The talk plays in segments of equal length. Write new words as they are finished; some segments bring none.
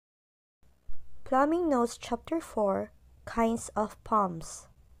Plumbing Notes Chapter 4 Kinds of Pumps.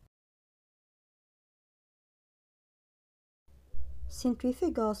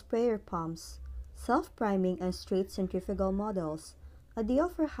 Centrifugal sprayer pumps, self-priming and straight centrifugal models, ideal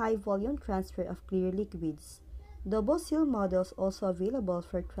for high-volume transfer of clear liquids. Double-seal models also available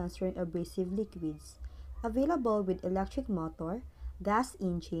for transferring abrasive liquids. Available with electric motor, gas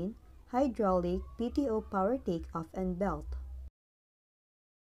engine, hydraulic, PTO power takeoff and belt.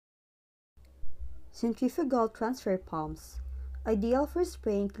 Centrifugal transfer pumps, ideal for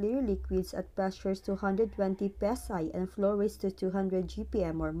spraying clear liquids at pressures 220 psi and flow rates to 200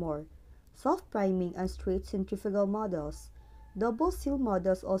 GPM or more. Self-priming and straight centrifugal models. Double-seal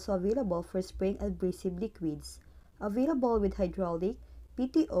models also available for spraying abrasive liquids. Available with hydraulic,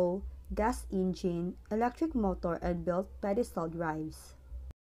 PTO, gas engine, electric motor and belt pedestal drives.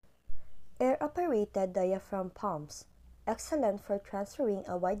 Air-operated diaphragm pumps. Excellent for transferring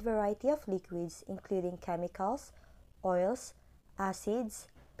a wide variety of liquids including chemicals, oils, acids,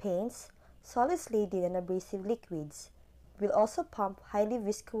 paints, solids laden and abrasive liquids. Will also pump highly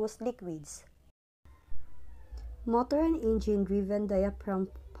viscous liquids. Motor and engine-driven diaphragm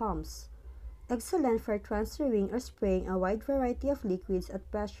pumps. Excellent for transferring or spraying a wide variety of liquids at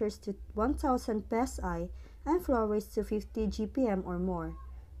pressures to 1000 psi and flow rates to 50 GPM or more.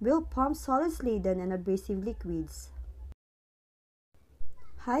 Will pump solids laden and abrasive liquids.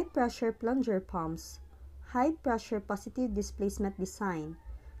 High-pressure plunger pumps. High-pressure positive displacement design.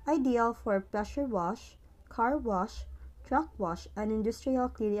 Ideal for pressure wash, car wash, truck wash, and industrial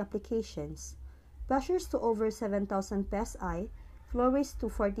cleaning applications. Pressures to over 7000 psi, flow rates to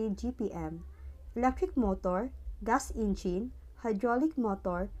 40 GPM. Electric motor, gas engine, hydraulic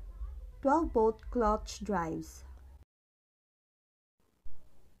motor, 12-volt clutch drives.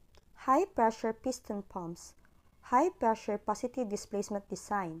 High-pressure piston pumps. High-pressure positive displacement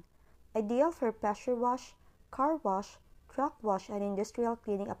design. Ideal for pressure wash, car wash, truck wash, and industrial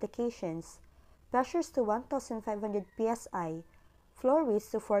cleaning applications. Pressures to 1500 psi. Flow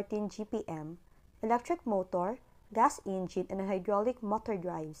rates to 14 GPM. Electric motor, gas engine, and hydraulic motor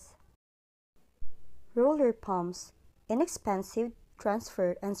drives. Roller pumps. Inexpensive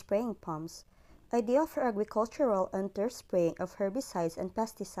transfer and spraying pumps. Ideal for agricultural and turf spraying of herbicides and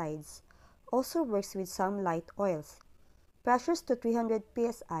pesticides. Also works with some light oils. Pressures to 300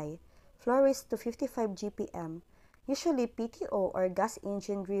 psi. Flow rates to 55 GPM. Usually PTO or gas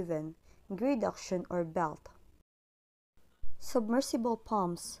engine driven, reduction or belt. Submersible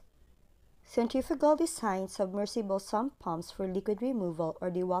pumps. Centrifugal design submersible sump pumps for liquid removal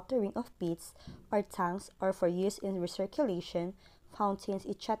or dewatering of pits or tanks or for use in recirculation, fountains,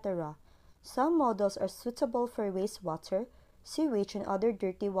 etc. Some models are suitable for wastewater, sewage, and other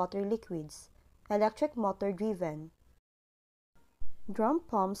dirty water liquids. Electric motor driven. Drum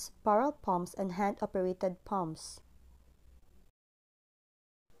pumps, barrel pumps, and hand-operated pumps.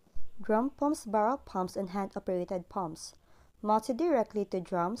 Drum pumps, barrel pumps, and hand-operated pumps. Mounted directly to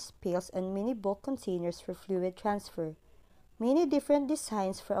drums, pails, and mini bulk containers for fluid transfer. Many different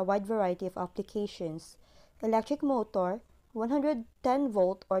designs for a wide variety of applications. Electric motor, 110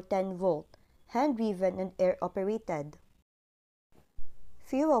 volt or 10 volt, hand-driven and air-operated.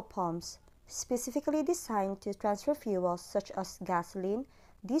 Fuel pumps, specifically designed to transfer fuels such as gasoline,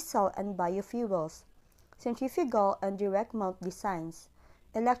 diesel, and biofuels. Centrifugal and direct mount designs.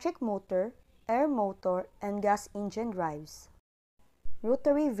 Electric motor, air motor, and gas engine drives.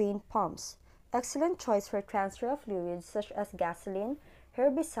 Rotary vane pumps, excellent choice for transfer of fluids such as gasoline,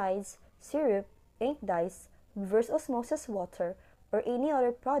 herbicides, syrup, ink dyes, reverse osmosis water, or any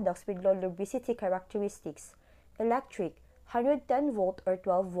other products with low lubricity characteristics. Electric, 110 volt or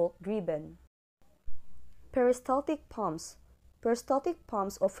 12 volt driven. Peristaltic pumps. Peristaltic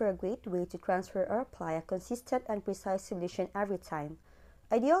pumps offer a great way to transfer or apply a consistent and precise solution every time.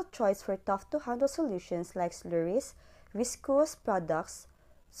 Ideal choice for tough-to-handle solutions like slurries, viscous products,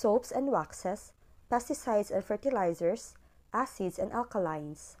 soaps and waxes, pesticides and fertilizers, acids and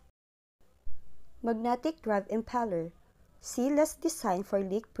alkalines. Magnetic drive impeller. Sealless design for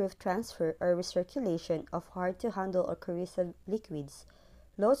leak-proof transfer or recirculation of hard-to-handle or corrosive liquids.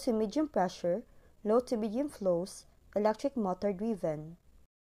 Low to medium pressure, low to medium flows, electric motor driven.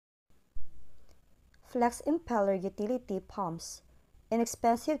 Flex impeller utility pumps.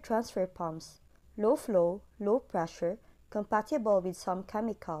 Inexpensive transfer pumps, low flow, low pressure, compatible with some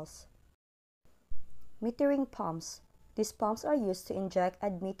chemicals. Metering pumps. These pumps are used to inject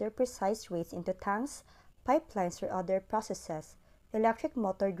and meter precise rates into tanks, pipelines, or other processes. Electric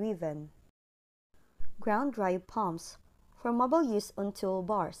motor driven. Ground drive pumps. For mobile use on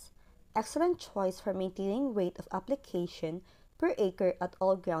toolbars. Excellent choice for maintaining rate of application per acre at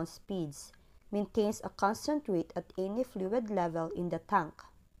all ground speeds. maintains a constant rate at any fluid level in the tank.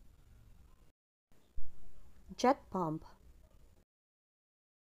 Jet pump.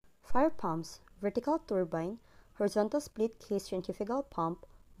 Fire pumps, vertical turbine, horizontal split case centrifugal pump,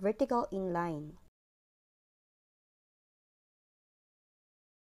 vertical inline.